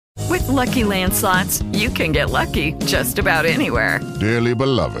Lucky Land Slots, you can get lucky just about anywhere. Dearly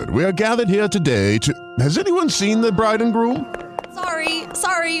beloved, we are gathered here today to... Has anyone seen the bride and groom?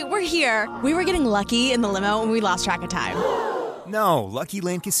 Sorry, we're here. We were getting lucky in the limo and we lost track of time. No, Lucky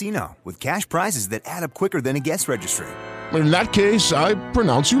Land Casino, with cash prizes that add up quicker than a guest registry. In that case, I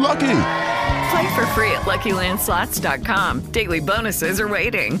pronounce you lucky. Play for free at LuckyLandSlots.com. Daily bonuses are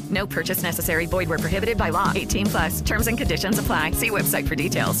waiting. No purchase necessary. Void where prohibited by law. 18+. Terms and conditions apply. See website for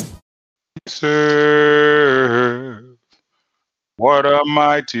details. Serve. What a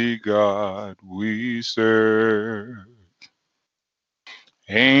mighty God we serve.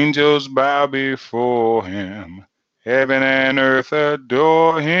 Angels bow before him. Heaven and earth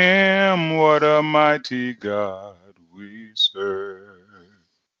adore him. What a mighty God we serve.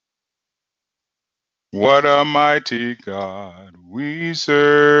 What a mighty God we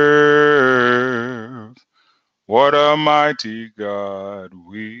serve. What a mighty God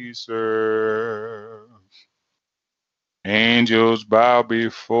we serve. Angels bow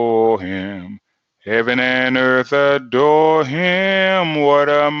before him. Heaven and earth adore him. What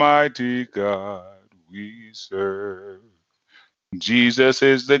a mighty God we serve. Jesus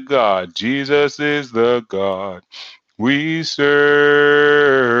is the God. Jesus is the God we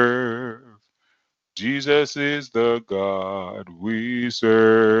serve. Jesus is the God we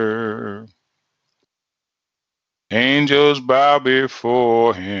serve. Angels bow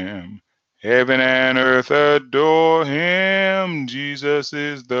before him. Heaven and earth adore him. Jesus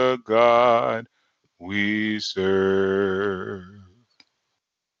is the God we serve.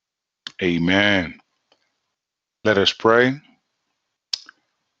 Amen. Let us pray.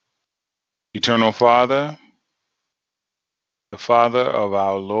 Eternal Father, the Father of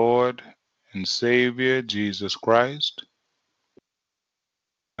our Lord and Savior, Jesus Christ.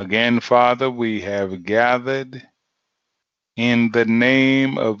 Again, Father, we have gathered in the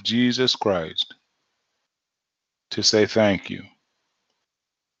name of Jesus Christ to say thank you.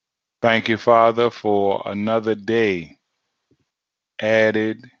 Thank you, Father, for another day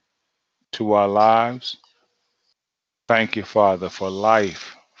added to our lives. Thank you, Father, for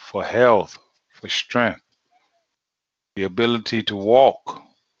life, for health, for strength, the ability to walk,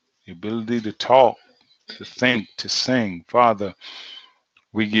 the ability to talk, to think, to sing. Father,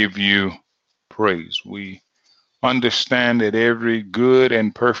 we give you praise. We understand that every good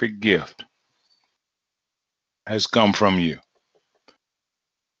and perfect gift has come from you.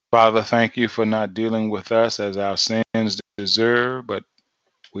 Father, thank you for not dealing with us as our sins deserve, but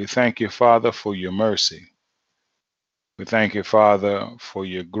we thank you, Father, for your mercy. We thank you, Father, for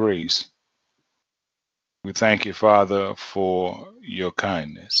your grace. We thank you, Father, for your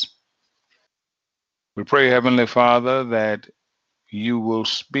kindness. We pray, Heavenly Father, that you will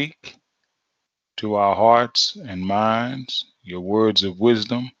speak to our hearts and minds, your words of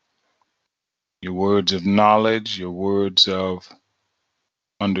wisdom, your words of knowledge, your words of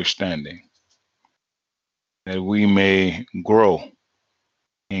understanding, that we may grow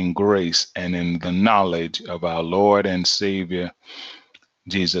in grace and in the knowledge of our Lord and Savior,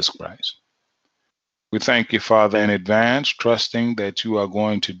 Jesus Christ. We thank you, Father, in advance, trusting that you are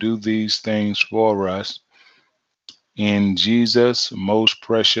going to do these things for us. In Jesus' most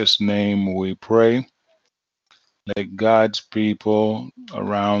precious name we pray. Let God's people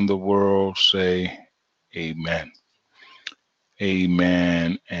around the world say amen.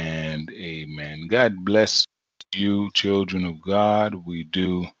 Amen and amen. God bless you, children of God. We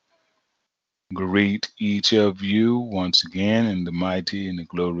do greet each of you once again in the mighty and the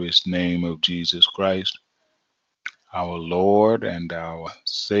glorious name of Jesus Christ, our Lord and our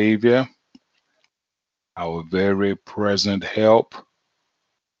Savior, our very present help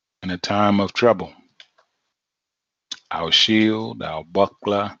in a time of trouble, our shield, our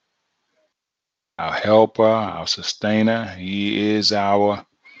buckler, our helper, our sustainer. He is our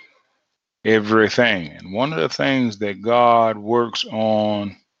everything. And one of the things that God works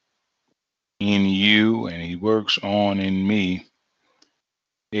on in you and he works on in me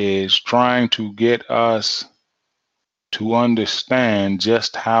is trying to get us to understand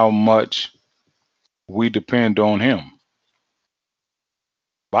just how much we depend on him.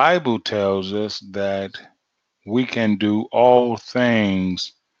 Bible tells us that we can do all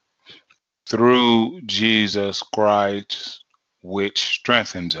things through Jesus Christ, which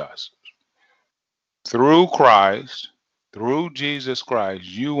strengthens us. Through Christ, through Jesus Christ,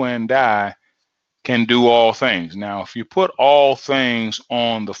 you and I can do all things. Now, if you put all things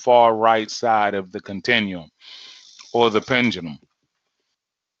on the far right side of the continuum or the pendulum,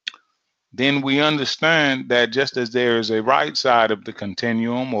 then we understand that just as there is a right side of the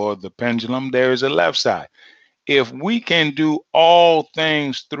continuum or the pendulum, there is a left side. if we can do all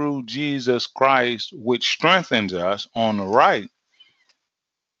things through Jesus Christ, which strengthens us on the right,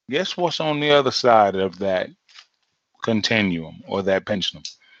 guess what's on the other side of that continuum or that pendulum?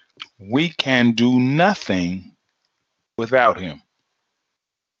 We can do nothing without him.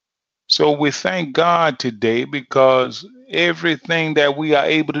 So we thank God today because everything that we are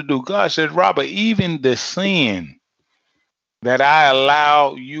able to do, God said, Robert, even the sin that I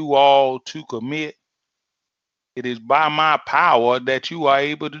allow you all to commit, it is by my power that you are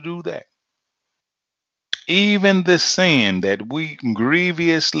able to do that. Even the sin that we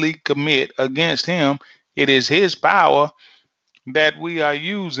grievously commit against him, it is his power that we are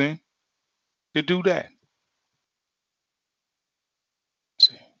using to do that.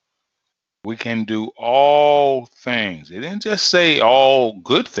 See, we can do all things. It didn't just say all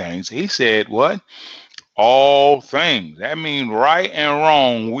good things. He said what? All things. That means right and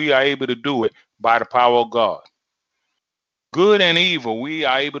wrong, we are able to do it by the power of God. Good and evil, we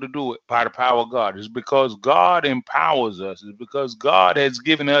are able to do it by the power of God. It's because God empowers us. It's because God has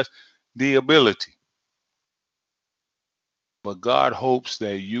given us the ability. But God hopes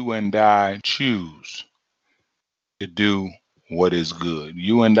that you and I choose to do what is good.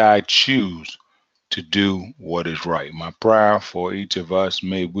 You and I choose to do what is right. My prayer for each of us,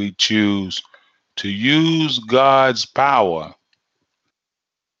 may we choose to use God's power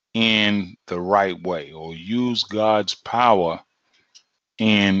in the right way, or use God's power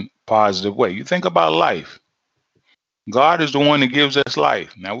in positive way. You think about life. God is the one that gives us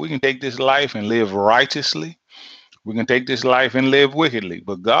life. Now we can take this life and live righteously. We can take this life and live wickedly.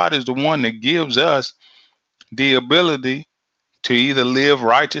 But God is the one that gives us the ability to either live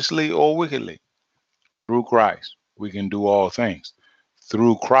righteously or wickedly. Through Christ, we can do all things.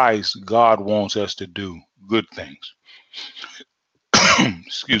 Through Christ, God wants us to do good things.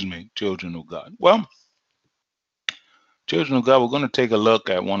 Excuse me, children of God. Well, children of God, we're going to take a look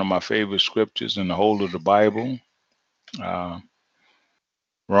at one of my favorite scriptures in the whole of the Bible,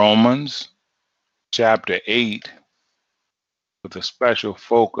 Romans chapter 8, with a special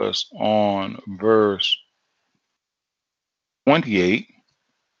focus on verse 28.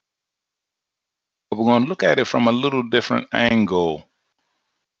 But we're going to look at it from a little different angle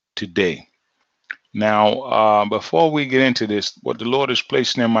today. Now, before we get into this, what the Lord is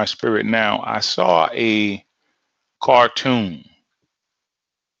placing in my spirit now, I saw a cartoon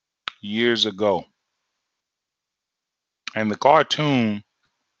years ago. And the cartoon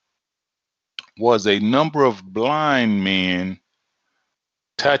was a number of blind men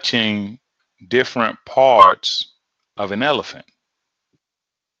touching different parts of an elephant.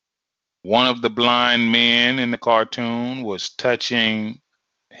 One of the blind men in the cartoon was touching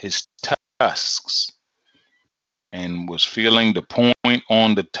his tusks and was feeling the point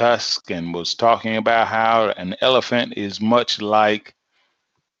on the tusk and was talking about how an elephant is much like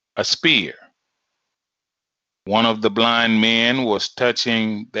a spear. One of the blind men was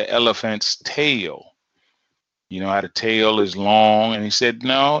touching the elephant's tail. You know how the tail is long, and he said,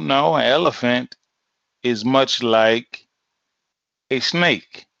 no, an elephant is much like a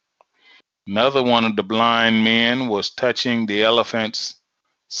snake. Another one of the blind men was touching the elephant's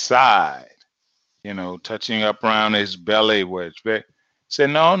side, touching up around his belly where it's very, said,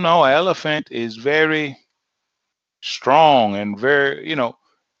 no, an elephant is very strong and very,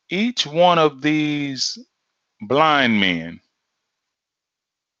 each one of these blind men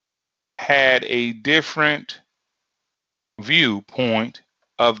had a different viewpoint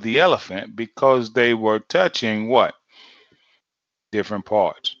of the elephant because they were touching what? Different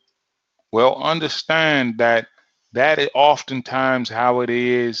parts. Well, understand that is oftentimes how it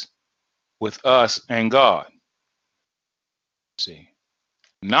is with us and God. See,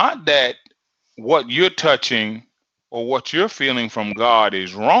 not that what you're touching or what you're feeling from God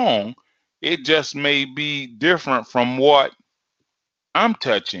is wrong. It just may be different from what I'm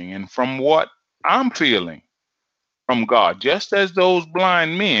touching and from what I'm feeling from God, just as those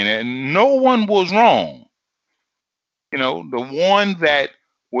blind men, and no one was wrong. The one that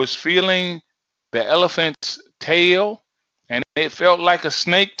was feeling the elephant's tail and it felt like a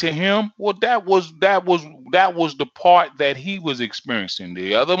snake to him, well, that was the part that he was experiencing.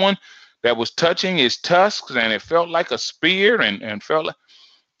 The other one that was touching his tusks and it felt like a spear and felt like,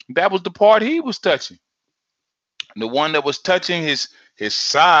 that was the part he was touching. The one that was touching his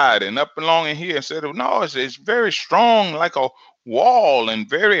side and up along in here and said, no, it's very strong like a wall and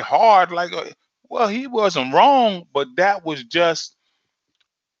very hard like a, well, he wasn't wrong, but that was just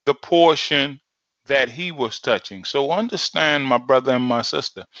the portion that he was touching. So understand, my brother and my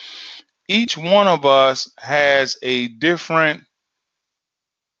sister, each one of us has a different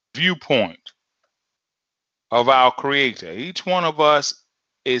viewpoint of our Creator. Each one of us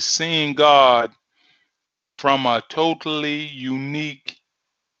is seeing God from a totally unique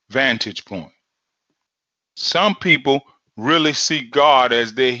vantage point. Some people really see God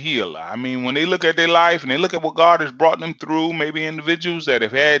as their healer. I mean, when they look at their life and they look at what God has brought them through, maybe individuals that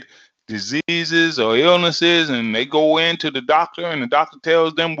have had diseases or illnesses, and they go into the doctor and the doctor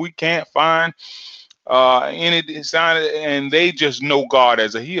tells them we can't find any sign, and they just know God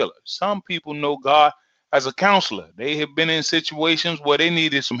as a healer. Some people know God as a counselor. They have been in situations where they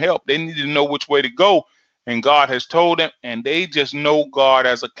needed some help. They needed to know which way to go, and God has told them, and they just know God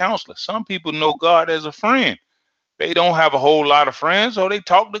as a counselor. Some people know God as a friend. They don't have a whole lot of friends, so they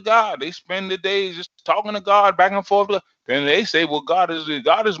talk to God. They spend the days just talking to God back and forth. Then they say, well, God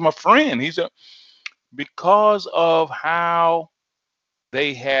is my friend. Because of how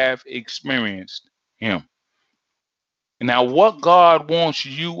they have experienced him. Now, what God wants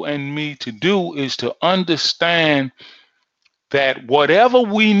you and me to do is to understand that whatever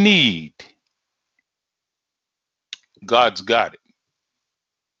we need, God's got it.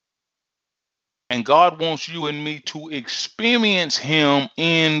 And God wants you and me to experience him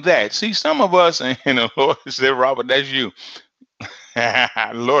in that. See, some of us, and the Lord said, Robert, that's you.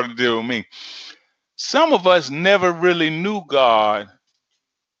 The Lord deal with me. Some of us never really knew God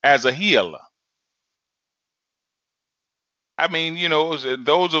as a healer. I mean,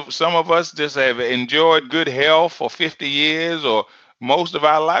 those of some of us just have enjoyed good health for 50 years or most of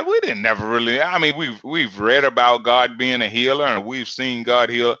our life. We didn't never really. I mean, we've read about God being a healer and we've seen God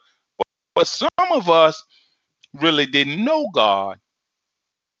heal, but some of us really didn't know God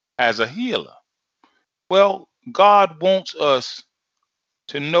as a healer. Well, God wants us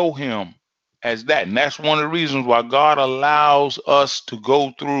to know him as that. And that's one of the reasons why God allows us to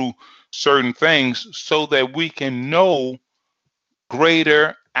go through certain things so that we can know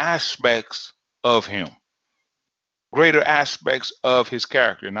greater aspects of him, greater aspects of his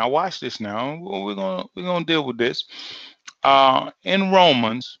character. Now watch this now. We're gonna deal with this. In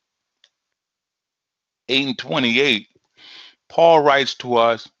Romans 8:28, Paul writes to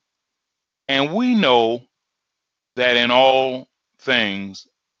us, and we know that in all things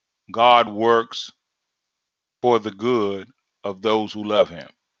God works for the good of those who love him,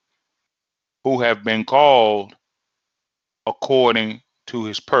 who have been called according to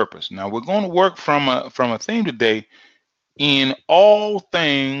his purpose. Now we're going to work from a theme today. In all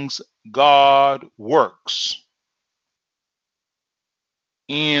things God works.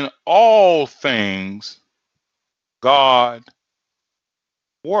 In all things God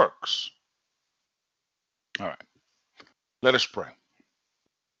works. All right. Let us pray.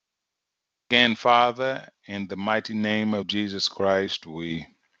 Again, Father, in the mighty name of Jesus Christ, we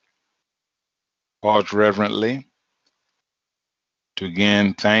pause reverently to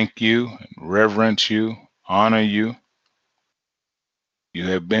again thank you, reverence you, honor you. You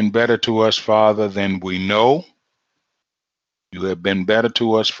have been better to us, Father, than we know. You have been better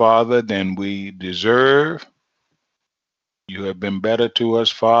to us, Father, than we deserve. You have been better to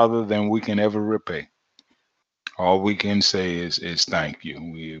us, Father, than we can ever repay. All we can say is thank you.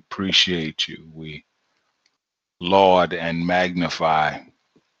 We appreciate you. We laud and magnify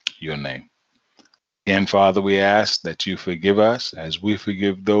your name. Again, Father, we ask that you forgive us as we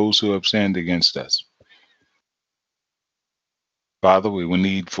forgive those who have sinned against us. Father, we will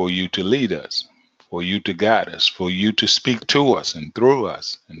need for you to lead us, for you to guide us, for you to speak to us and through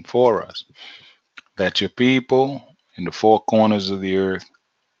us and for us, that your people in the four corners of the earth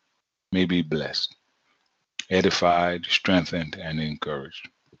may be blessed, edified, strengthened, and encouraged.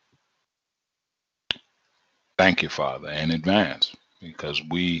 Thank you, Father, in advance, because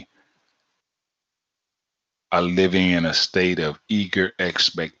we are living in a state of eager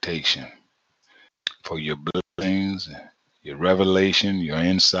expectation for your blessings, your revelation, your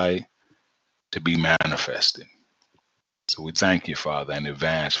insight to be manifested. So we thank you, Father, in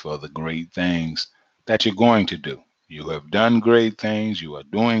advance for the great things that you're going to do. You have done great things, you are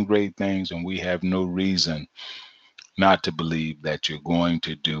doing great things, and we have no reason not to believe that you're going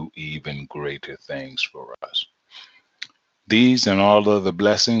to do even greater things for us. These and all other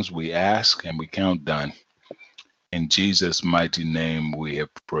blessings we ask and we count done. In Jesus' mighty name we have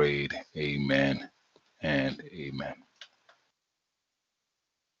prayed. Amen and amen.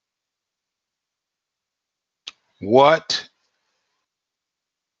 What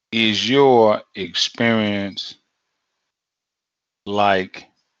is your experience like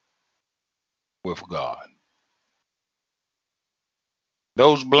with God?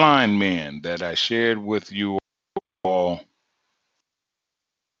 Those blind men that I shared with you all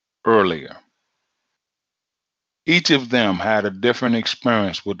earlier, each of them had a different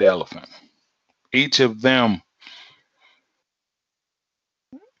experience with the elephant. Each of them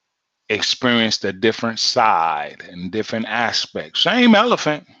experienced a different side and different aspects. Same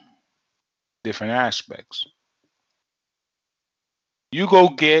elephant, different aspects. You go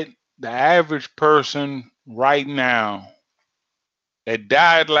get the average person right now that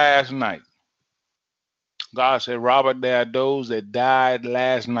died last night. God said, Robert, there are those that died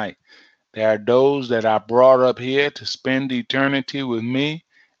last night. There are those that I brought up here to spend eternity with me.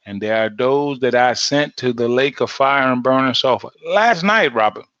 And there are those that I sent to the lake of fire and burning sulfur. Last night,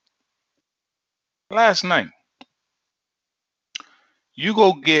 Robert. Last night. You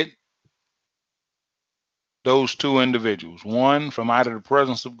go get those two individuals. One from out of the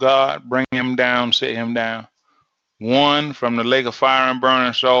presence of God, bring him down, sit him down. One from the lake of fire and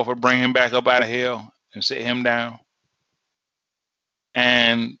burning sulfur, bring him back up out of hell and sit him down.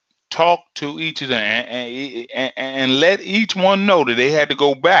 And talk to each of them and let each one know that they had to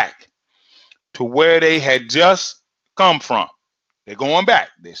go back to where they had just come from. They're going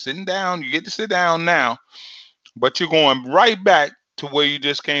back. They're sitting down. You get to sit down now, but you're going right back to where you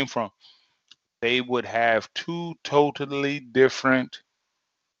just came from. They would have two totally different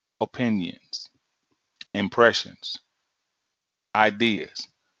opinions, impressions, ideas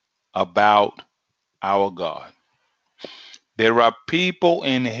about our God. There are people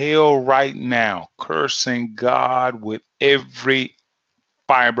in hell right now cursing God with every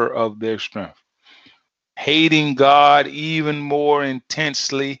fiber of their strength, hating God even more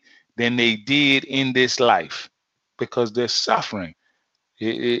intensely than they did in this life because their suffering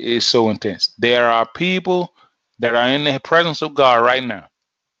is so intense. There are people that are in the presence of God right now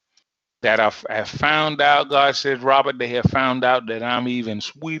that have found out. God says, Robert, they have found out that I'm even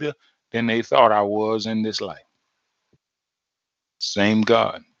sweeter than they thought I was in this life. Same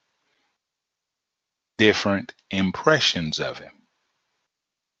God, different impressions of him.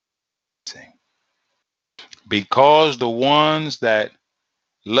 See? Because the ones that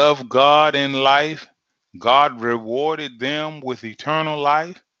love God in life, God rewarded them with eternal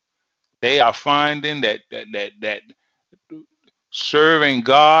life. They are finding that serving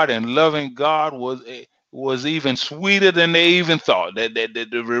God and loving God was even sweeter than they even thought. That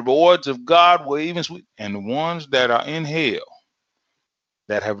the rewards of God were even sweet. And the ones that are in hell,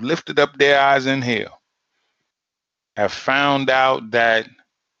 that have lifted up their eyes in hell, have found out that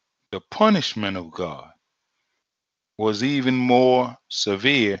the punishment of God was even more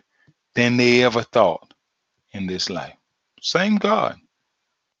severe than they ever thought in this life. Same God,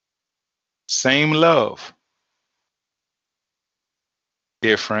 same love,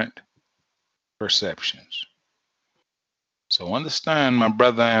 different perceptions. So understand, my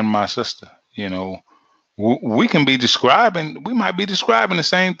brother and my sister, you know, we might be describing the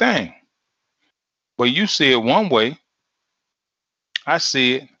same thing, but you see it one way, I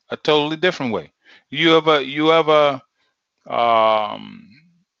see it a totally different way. You ever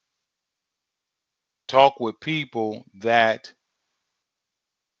talk with people that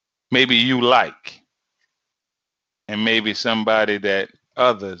maybe you like, and maybe somebody that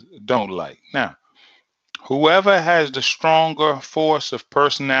others don't like? Now, whoever has the stronger force of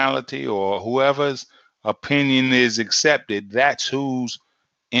personality, or whoever's opinion is accepted, that's whose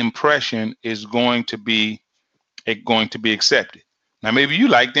impression is going to be accepted. Now, maybe you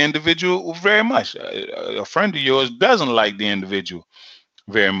like the individual very much. A friend of yours doesn't like the individual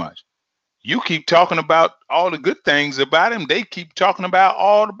very much. You keep talking about all the good things about him. They keep talking about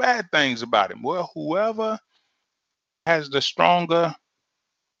all the bad things about him. Well, whoever has the stronger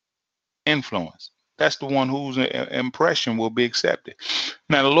influence, that's the one whose impression will be accepted.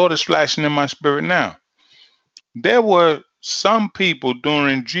 Now, the Lord is flashing in my spirit now. There were some people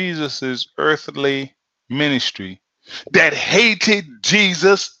during Jesus's earthly ministry that hated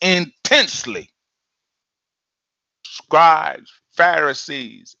Jesus intensely. Scribes,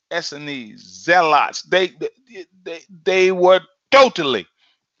 Pharisees, Essenes, Zealots, they were totally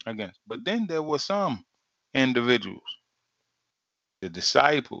against. But then there were some individuals, the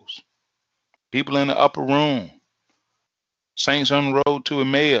disciples, people in the upper room, saints on the road to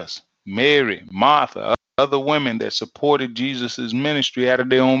Emmaus, Mary, Martha, other women that supported Jesus's ministry out of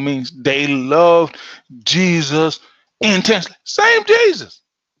their own means. They loved Jesus intensely. Same Jesus.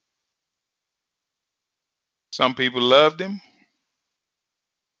 Some people loved him.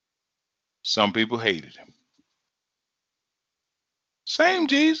 Some people hated him. Same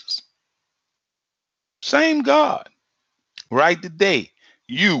Jesus. Same God. Right today,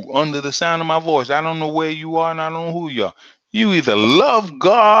 you under the sound of my voice, I don't know where you are and I don't know who you are. You either love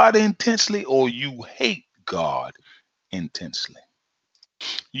God intensely or you hate God intensely.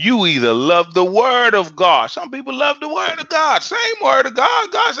 You either love the word of God. Some people love the word of God. Same word of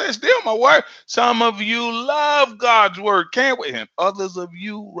God. God says, still my word. Some of you love God's word. Can't wait. And others of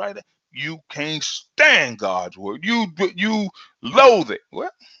you, right? You can't stand God's word. You loathe it.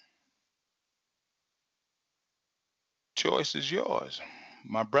 Well, choice is yours,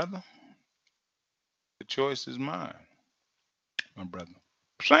 my brother. The choice is mine, my brother.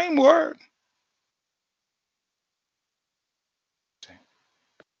 Same word.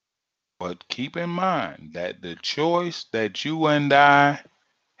 But keep in mind that the choice that you and I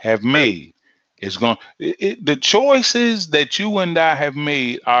have made is going the choices that you and I have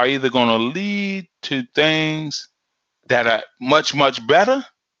made are either going to lead to things that are much, much better,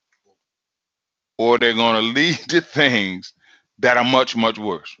 or they're going to lead to things that are much, much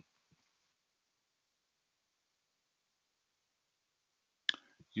worse.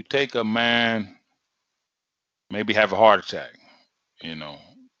 You take a man, maybe have a heart attack,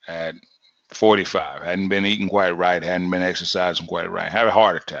 at 45, hadn't been eating quite right, hadn't been exercising quite right, have a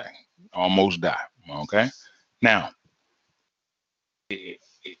heart attack, almost die. Okay. Now,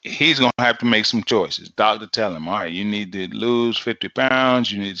 he's going to have to make some choices. Doctor tell him, all right, you need to lose 50 pounds.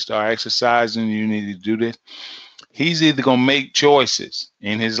 You need to start exercising. You need to do this. He's either going to make choices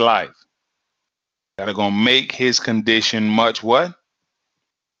in his life that are going to make his condition much what?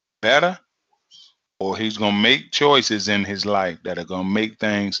 Better. Or he's going to make choices in his life that are going to make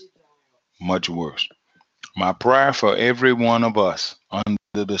things much worse. My prayer for every one of us under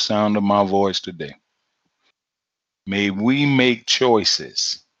the sound of my voice today, may we make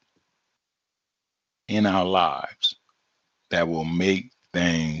choices in our lives that will make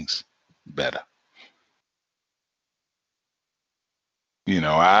things better.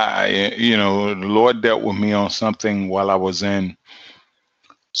 The Lord dealt with me on something while I was in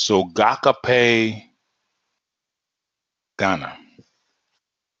Sogakape, Ghana.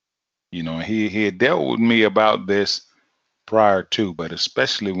 He had dealt with me about this prior to, but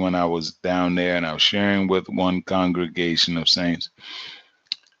especially when I was down there and I was sharing with one congregation of saints.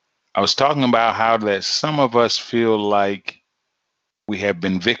 I was talking about how that some of us feel like we have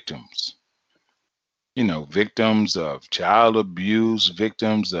been victims. Victims of child abuse,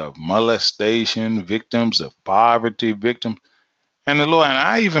 victims of molestation, victims of poverty, victims. And the Lord, and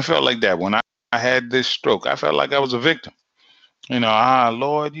I even felt like that when I had this stroke. I felt like I was a victim.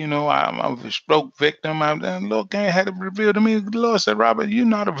 Lord, I'm a stroke victim. The Lord had to reveal to me. The Lord said, Robert, you're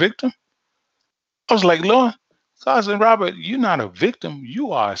not a victim. I was like, Lord, God said, Robert, you're not a victim.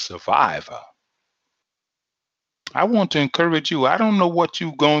 You are a survivor. I want to encourage you. I don't know what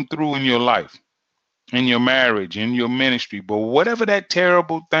you've gone through in your life, in your marriage, in your ministry, but whatever that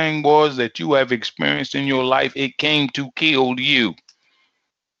terrible thing was that you have experienced in your life, it came to kill you.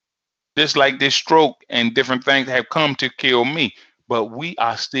 Just like this stroke and different things have come to kill me, but we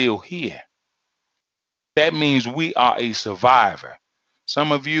are still here. That means we are a survivor.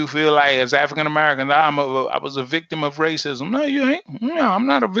 Some of you feel like, as African Americans, I was a victim of racism. No, you ain't. No, I'm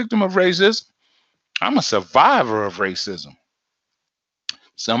not a victim of racism. I'm a survivor of racism.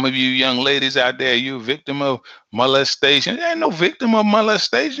 Some of you young ladies out there, you're a victim of molestation. There ain't no victim of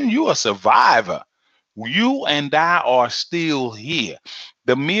molestation. You a survivor. You and I are still here.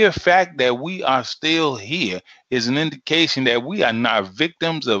 The mere fact that we are still here is an indication that we are not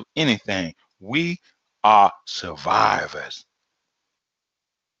victims of anything. We are survivors.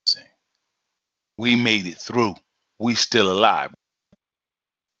 We made it through. We still alive.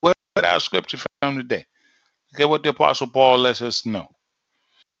 What our scripture from today? Okay, what the Apostle Paul lets us know.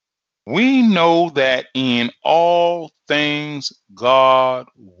 We know that in all things God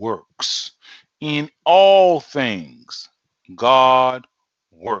works. In all things God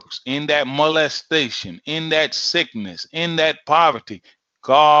works. In that molestation, in that sickness, in that poverty,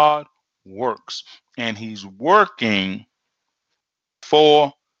 God works. And he's working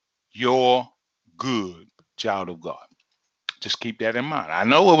for your good, child of God. Just keep that in mind. I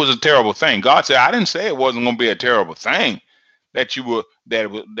know it was a terrible thing. God said, I didn't say it wasn't going to be a terrible thing that you were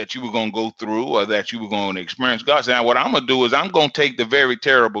going to go through or that you were going to experience. God said, what I'm going to do is I'm going to take the very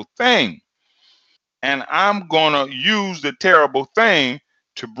terrible thing and I'm going to use the terrible thing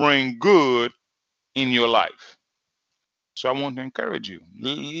to bring good in your life. So I want to encourage you.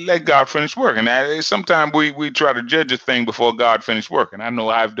 Let God finish working. Sometimes we try to judge a thing before God finishes working. I know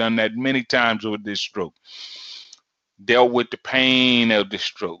I've done that many times with this stroke. Dealt with the pain of the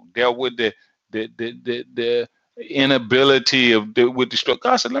stroke. Dealt with the inability with the stroke.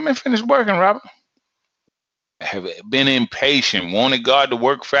 God said, let me finish working, Robert. I have been impatient, wanted God to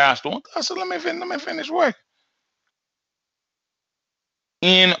work faster. God said, let me finish working.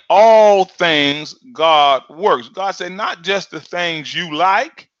 In all things, God works. God said, not just the things you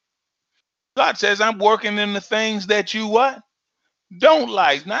like. God says, I'm working in the things that you what? Don't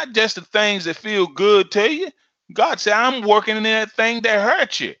like. Not just the things that feel good to you. God said, I'm working in that thing that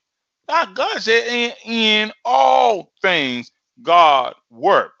hurts you. God said, in all things, God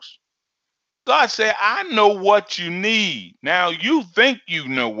works. God said, I know what you need. Now, you think you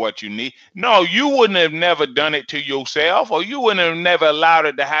know what you need. No, you wouldn't have never done it to yourself, or you wouldn't have never allowed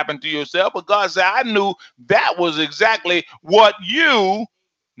it to happen to yourself. But God said, I knew that was exactly what you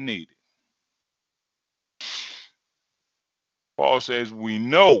needed. Paul says, we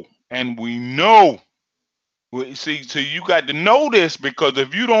know, and we know. See, so you got to know this, because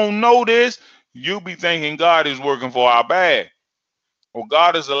if you don't know this, you'll be thinking God is working for our bad. Or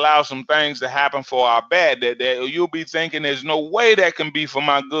God has allowed some things to happen for our bad, that you'll be thinking there's no way that can be for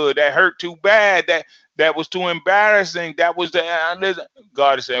my good. That hurt too bad. That was too embarrassing. That was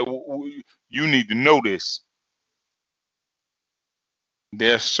God said, you need to know this.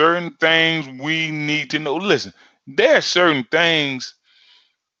 There are certain things we need to know. Listen, there are certain things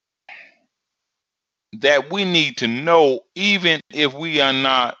that we need to know, even if we are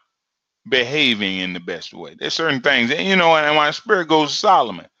not behaving in the best way. There's certain things, and my spirit goes to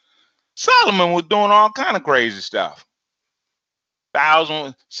Solomon. Solomon was doing all kind of crazy stuff.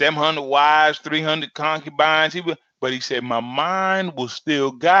 1,700 wives, 300 concubines. But he said, my mind was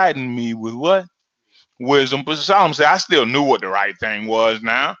still guiding me with what? Wisdom. But Solomon said, I still knew what the right thing was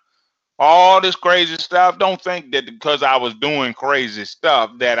now. All this crazy stuff, don't think that because I was doing crazy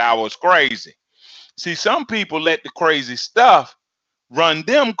stuff that I was crazy. See, some people let the crazy stuff run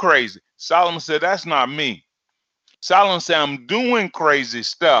them crazy. Solomon said, that's not me. Solomon said, I'm doing crazy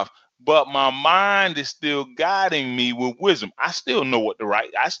stuff, but my mind is still guiding me with wisdom. I still know what the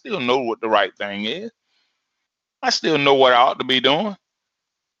right thing is. I still know what I ought to be doing.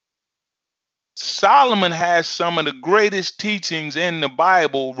 Solomon has some of the greatest teachings in the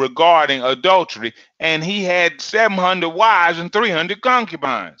Bible regarding adultery, and he had 700 wives and 300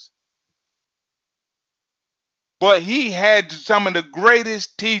 concubines. But he had some of the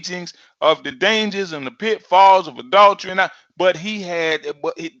greatest teachings of the dangers and the pitfalls of adultery. But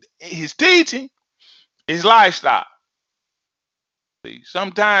his teaching, his lifestyle. See,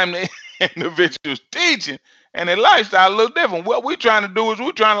 sometimes the individual's teaching and their lifestyle a little different. What we're trying to do is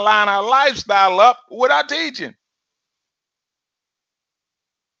we're trying to line our lifestyle up with our teaching.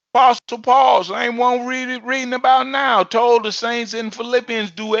 Apostle Paul, same one reading about now, told the saints in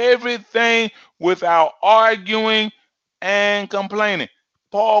Philippians, do everything without arguing and complaining.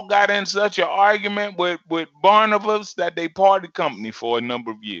 Paul got in such an argument with Barnabas that they parted company for a number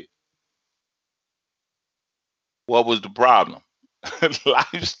of years. What was the problem?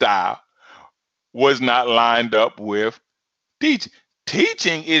 Lifestyle was not lined up with teaching.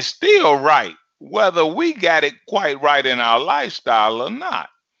 Teaching is still right, whether we got it quite right in our lifestyle or not.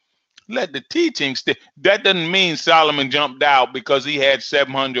 Let the teaching stay. That doesn't mean Solomon jumped out because he had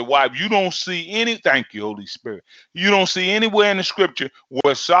 700 wives. You don't see any, thank you, Holy Spirit. You don't see anywhere in the scripture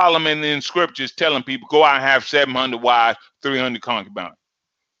where Solomon in scripture is telling people, go out and have 700 wives, 300 concubines.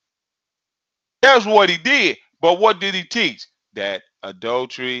 That's what he did. But what did he teach? That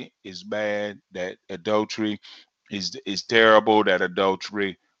adultery is bad, that adultery is terrible, that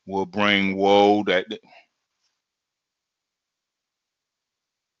adultery will bring woe, that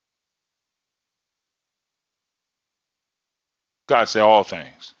God said all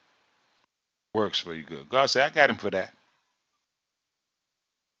things works for you good. God said, I got him for that.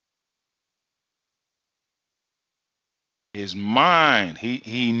 His mind,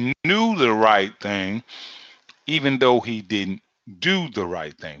 he knew the right thing, even though he didn't do the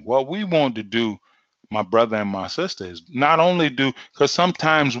right thing. What we want to do, my brother and my sister, is not only do, because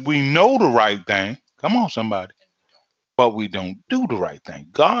sometimes we know the right thing. Come on, somebody. But we don't do the right thing.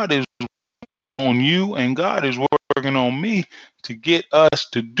 God is on you, and God is working on me to get us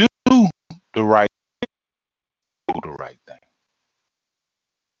to do the right thing.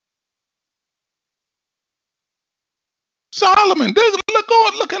 Solomon,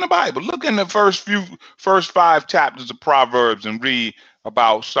 look in the Bible. Look in the first 5 chapters of Proverbs and read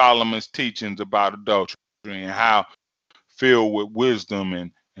about Solomon's teachings about adultery and how filled with wisdom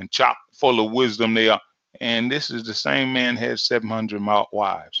and chock full of wisdom they are. And this is the same man had 700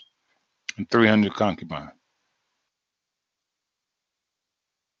 wives and 300 concubines.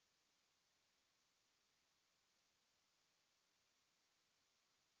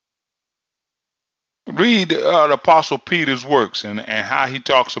 Read the Apostle Peter's works and how he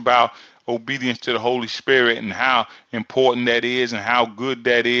talks about obedience to the Holy Spirit and how important that is and how good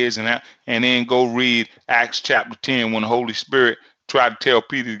that is, and then go read Acts chapter 10 when the Holy Spirit tried to tell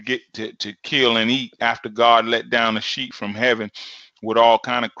Peter to get to kill and eat after God let down a sheet from heaven with all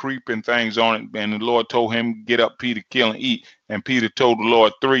kind of creeping things on it. And the Lord told him, get up, Peter, kill and eat. And Peter told the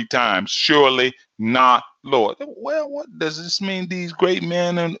Lord 3 times, surely not, Lord. Well, what does this mean? These great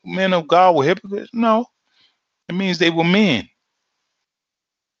men and men of God were hypocrites? No, it means they were men.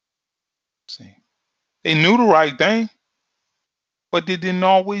 See, they knew the right thing, but they didn't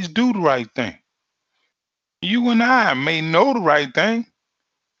always do the right thing. You and I may know the right thing,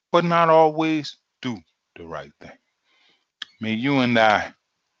 but not always do the right thing. May you and I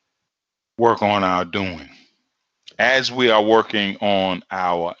work on our doing as we are working on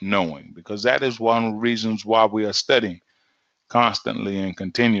our knowing, because that is one of the reasons why we are studying constantly and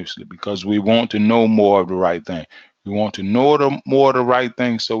continuously, because we want to know more of the right thing. We want to know more of the right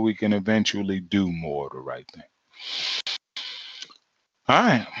thing so we can eventually do more of the right thing. All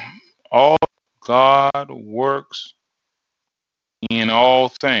right. All God works in all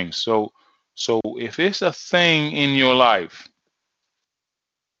things. So if it's a thing in your life,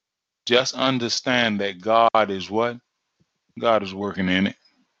 just understand that God is what? God is working in it.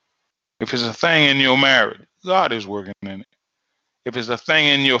 If it's a thing in your marriage, God is working in it. If it's a thing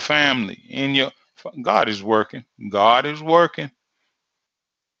in your family, God is working. God is working.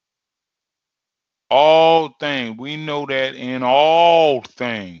 All things. We know that in all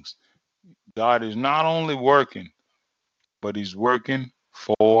things, God is not only working, but he's working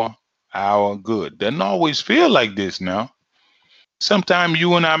for our good. Doesn't always feel like this now. Sometimes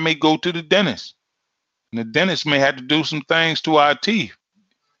you and I may go to the dentist, and the dentist may have to do some things to our teeth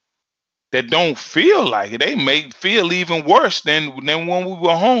that don't feel like it. They may feel even worse than when we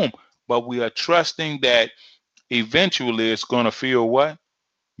were home. But we are trusting that eventually it's going to feel what?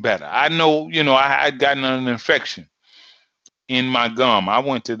 Better. I know, I had gotten an infection in my gum. I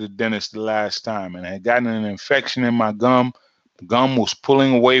went to the dentist the last time and I had gotten an infection in my gum. The gum was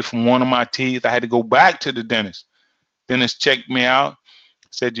pulling away from one of my teeth. I had to go back to the dentist. Dentist checked me out,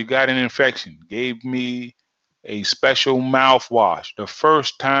 said, you got an infection. Gave me a special mouthwash. The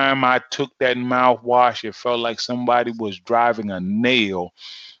first time I took that mouthwash, it felt like somebody was driving a nail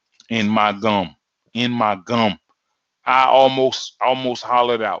in my gum. I almost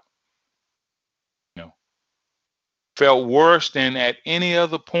hollered out. Felt worse than at any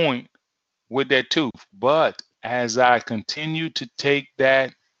other point with that tooth. But as I continued to take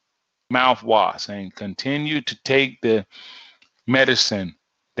that mouthwash and continue to take the medicine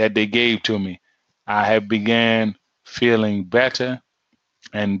that they gave to me, I have began feeling better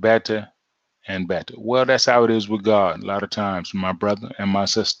and better and better. Well, that's how it is with God a lot of times, my brother and my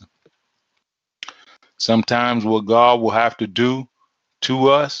sister. Sometimes what God will have to do to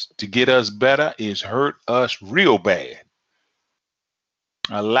us to get us better is hurt us real bad.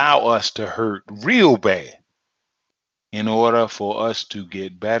 Allow us to hurt real bad in order for us to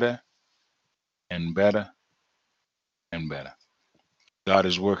get better and better and better. God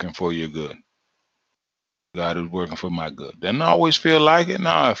is working for your good. God is working for my good. Doesn't always feel like it.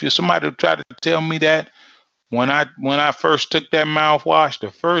 No, if you're somebody who tried to tell me that when I first took that mouthwash, the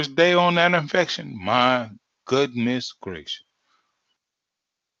first day on that infection, my goodness gracious.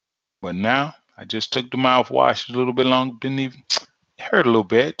 But now I just took the mouthwash a little bit longer, didn't even, it hurt a little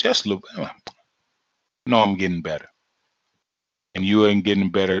bit, just a little bit. No, I'm getting better. And you are getting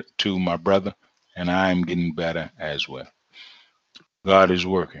better too, my brother, and I am getting better as well. God is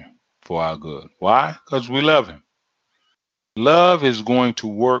working for our good. Why? Because we love him. Love is going to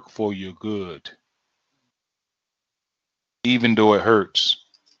work for your good, even though it hurts,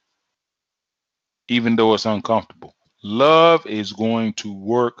 even though it's uncomfortable. Love is going to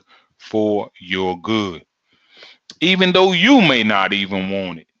work for your good, even though you may not even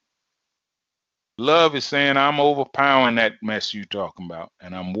want it. Love is saying, I'm overpowering that mess you're talking about,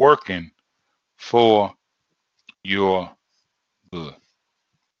 and I'm working for your good.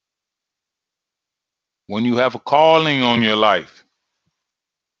 When you have a calling on your life,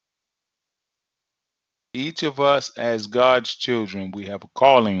 each of us as God's children, we have a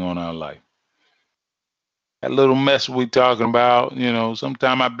calling on our life. That little mess we talking about,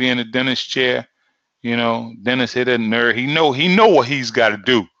 sometime I be in the dentist chair, dentist hit a nerve. He know what he's got to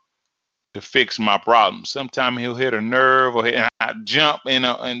do to fix my problem. Sometimes he'll hit a nerve or and I jump in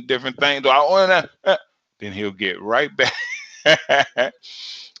different things. Then he'll get right back.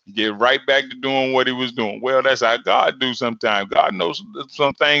 Get right back to doing what he was doing. Well, that's how God do sometimes. God knows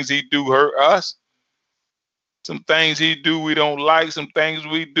some things he do hurt us. Some things he do we don't like. Some things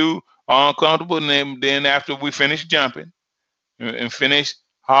we do are uncomfortable. And then after we finish jumping and finish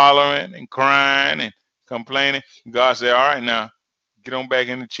hollering and crying and complaining, God said, all right, now get on back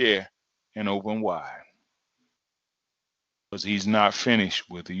in the chair and open wide. because he's not finished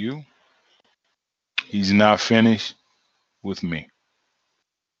with you. He's not finished with me.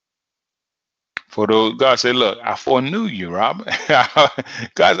 For those, God said, look, I foreknew you, Robert. God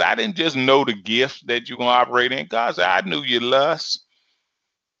said, I didn't just know the gifts that you're going to operate in. God said, I knew your lust.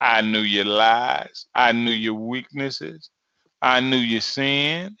 I knew your lies. I knew your weaknesses. I knew your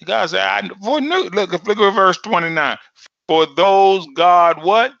sin. God said, I foreknew. Look at verse 29. For those God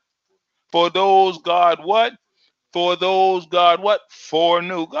what? For those God what? For those God what?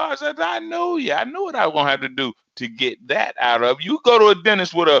 Foreknew. God said, I knew you. I knew what I was going to have to do to get that out of you. Go to a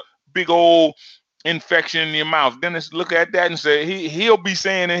dentist with a big old infection in your mouth. Dentist look at that and say, he'll be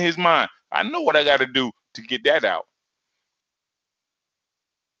saying in his mind, I know what I got to do to get that out.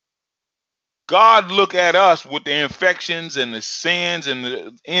 God look at us with the infections and the sins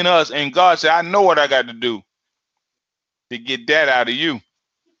and in us, and God said, I know what I got to do to get that out of you.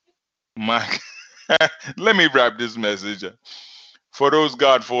 My let me wrap this message up. For those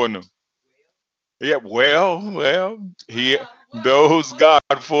God foreknew. Yeah, well, those God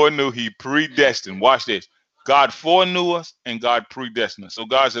foreknew, he predestined. Watch this. God foreknew us and God predestined us. So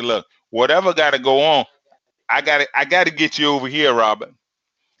God said, look, whatever got to go on, I got to get you over here, Robert.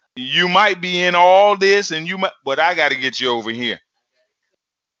 You might be in all this but I got to get you over here.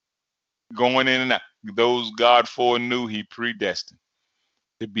 Going in and out. Those God foreknew, he predestined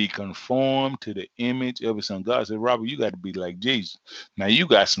to be conformed to the image of his son. God said, Robert, you got to be like Jesus. Now you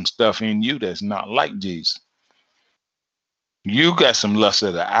got some stuff in you that's not like Jesus. You got some lust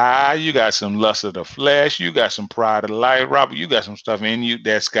of the eye. You got some lust of the flesh. You got some pride of life, Robert. You got some stuff in you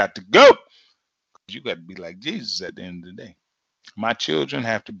that's got to go. You got to be like Jesus at the end of the day. My children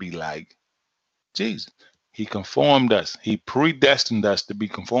have to be like Jesus. He conformed us. He predestined us to be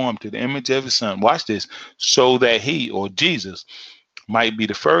conformed to the image of his son. Watch this. So that he, or Jesus, might be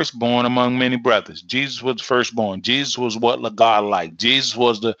the firstborn among many brothers. Jesus was the firstborn. Jesus was what God liked. Jesus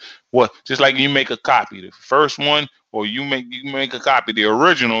was just like you make a copy. The first one, or you make a copy, the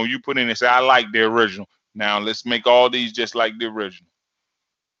original, you put in and say, I like the original. Now let's make all these just like the original.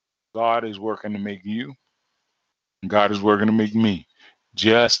 God is working to make you. God is working to make me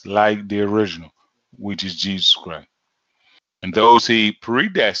just like the original, which is Jesus Christ. And those he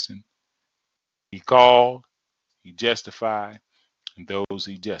predestined, he called, he justified, and those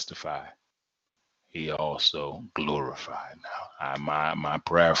he justified, he also glorified. Now, my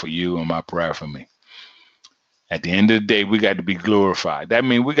prayer for you and my prayer for me. At the end of the day, we got to be glorified. That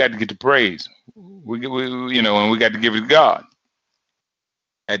means we got to get the praise. And we got to give it to God.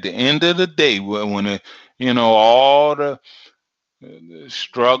 At the end of the day, when all the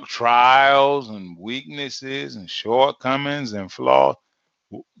trials and weaknesses and shortcomings and flaws,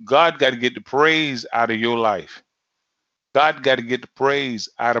 God got to get the praise out of your life. God got to get the praise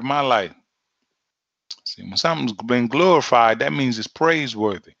out of my life. See, when something's been glorified, that means it's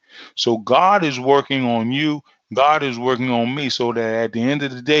praiseworthy. So God is working on you. God is working on me so that at the end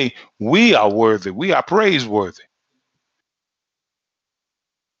of the day, we are worthy. We are praiseworthy.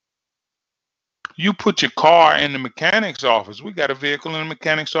 You put your car in the mechanic's office. We got a vehicle in the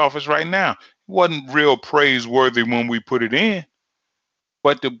mechanic's office right now. It wasn't real praiseworthy when we put it in.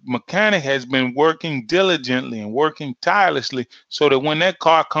 But the mechanic has been working diligently and working tirelessly so that when that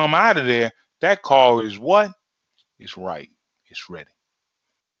car come out of there, that car is what? It's right. It's ready.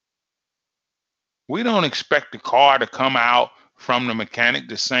 We don't expect the car to come out from the mechanic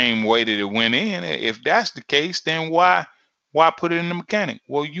the same way that it went in. If that's the case, then why put it in the mechanic?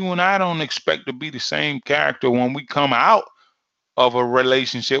 Well, you and I don't expect to be the same character when we come out of a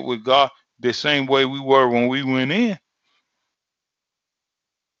relationship with God the same way we were when we went in.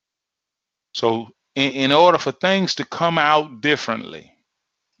 So in order for things to come out differently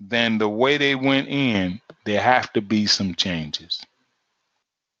than the way they went in, there have to be some changes.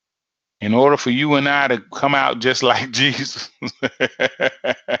 In order for you and I to come out just like Jesus,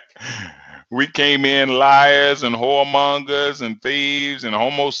 we came in liars and whoremongers and thieves and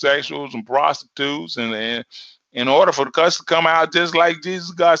homosexuals and prostitutes. And in order for us to come out just like Jesus,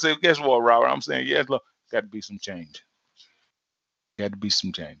 God said, guess what, Robert? I'm saying, yes, look, got to be some change. Got to be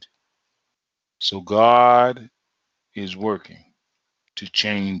some change. So God is working to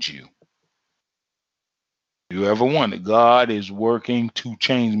change you. You ever wondered? God is working to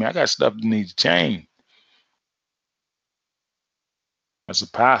change me. I got stuff that needs to change. As a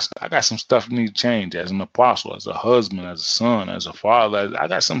pastor, I got some stuff that needs to change. As an apostle, as a husband, as a son, as a father, I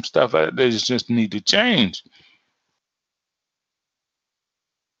got some stuff that just need to change.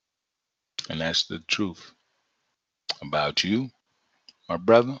 And that's the truth about you, my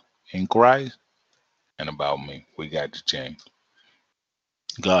brother in Christ, and about me. We got to change.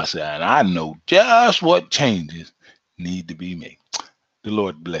 God said, and I know just what changes need to be me. The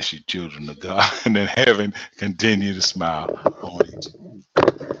Lord bless you, children of God, and in heaven continue to smile on each.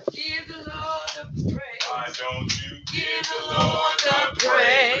 Give the Lord the praise. Why don't you give the Lord the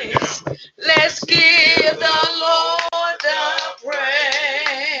praise? Let's give the Lord the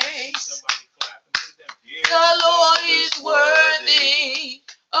praise. The Lord is worthy.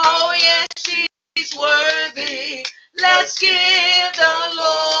 Oh yes, He's worthy. Let's give the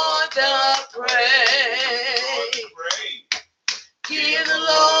Lord the praise. Give the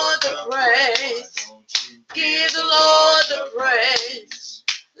Lord the praise. Give the Lord the praise.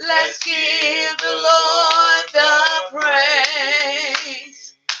 Let's give the Lord the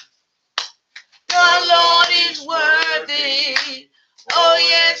praise. The Lord is worthy. Oh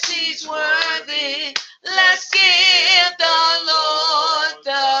yes, He's worthy. Let's give the Lord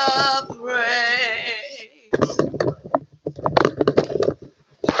the praise.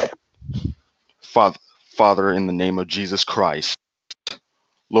 Father, in the name of Jesus Christ,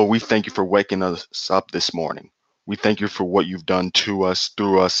 Lord, we thank you for waking us up this morning. We thank you for what you've done to us,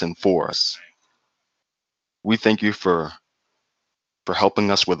 through us, and for us. We thank you for helping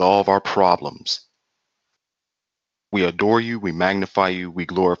us with all of our problems. We adore you, we magnify you, we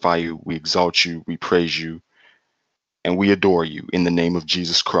glorify you, we exalt you, we praise you, and we adore you in the name of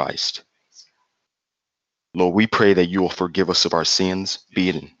Jesus Christ. Lord, we pray that you will forgive us of our sins, be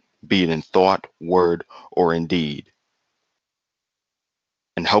it in thought, word, or in deed,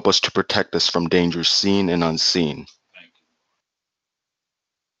 and help us to protect us from dangers seen and unseen.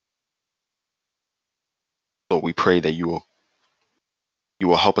 Lord, we pray that you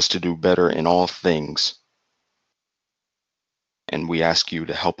will help us to do better in all things, and we ask you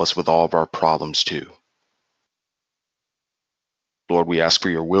to help us with all of our problems too. Lord, we ask for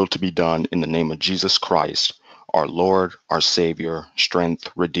your will to be done in the name of Jesus Christ, our Lord, our Savior, strength,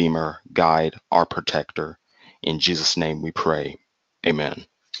 Redeemer, guide, our protector. In Jesus' name we pray. Amen.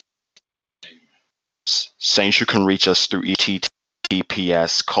 Saints, you can reach us through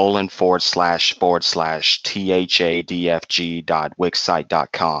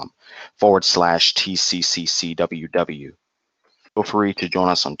https://thadfg.wixsite.com/tcccww. Feel free to join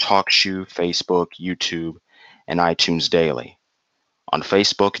us on TalkShoe, Facebook, YouTube, and iTunes daily. On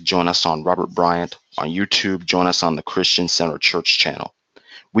Facebook, join us on Robert Bryant. On YouTube, join us on the Christian Center Church channel.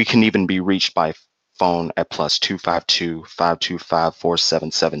 We can even be reached by phone at +252 525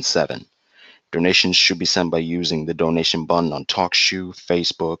 4777. Donations should be sent by using the donation button on TalkShoe,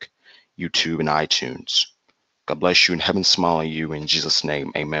 Facebook, YouTube, and iTunes. God bless you and heaven smile on you in Jesus'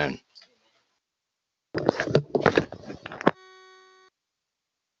 name. Amen.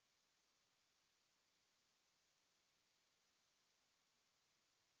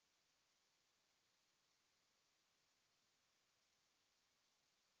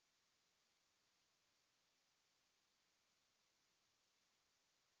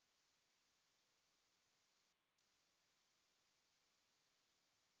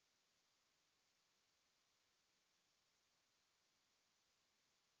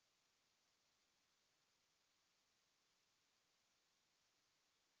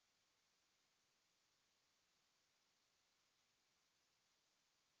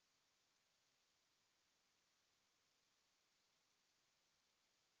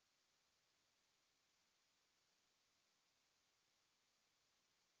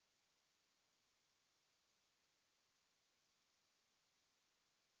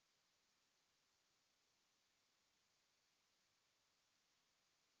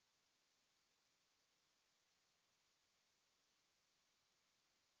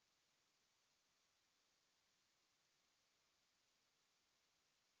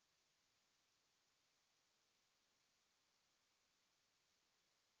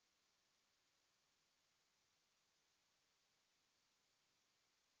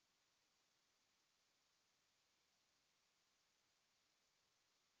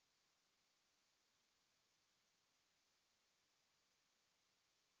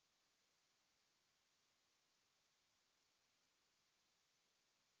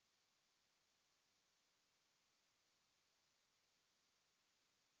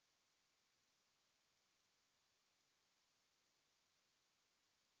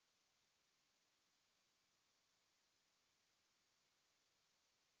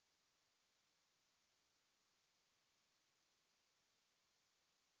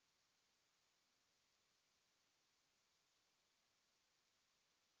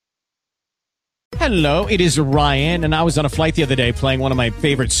 Hello, it is Ryan, and I was on a flight the other day playing one of my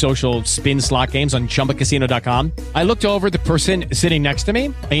favorite social spin slot games on ChumbaCasino.com. I looked over at the person sitting next to me,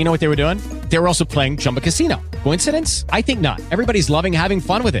 and you know what they were doing? They were also playing Chumba Casino. Coincidence? I think not. Everybody's loving having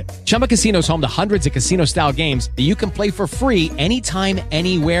fun with it. Chumba Casino is home to hundreds of casino-style games that you can play for free anytime,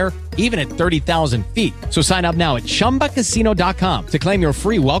 anywhere, even at 30,000 feet. So sign up now at ChumbaCasino.com to claim your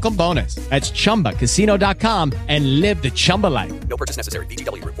free welcome bonus. That's ChumbaCasino.com and live the Chumba life. No purchase necessary.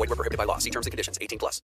 VGW Group. Void where prohibited by law. See terms and conditions. 18+.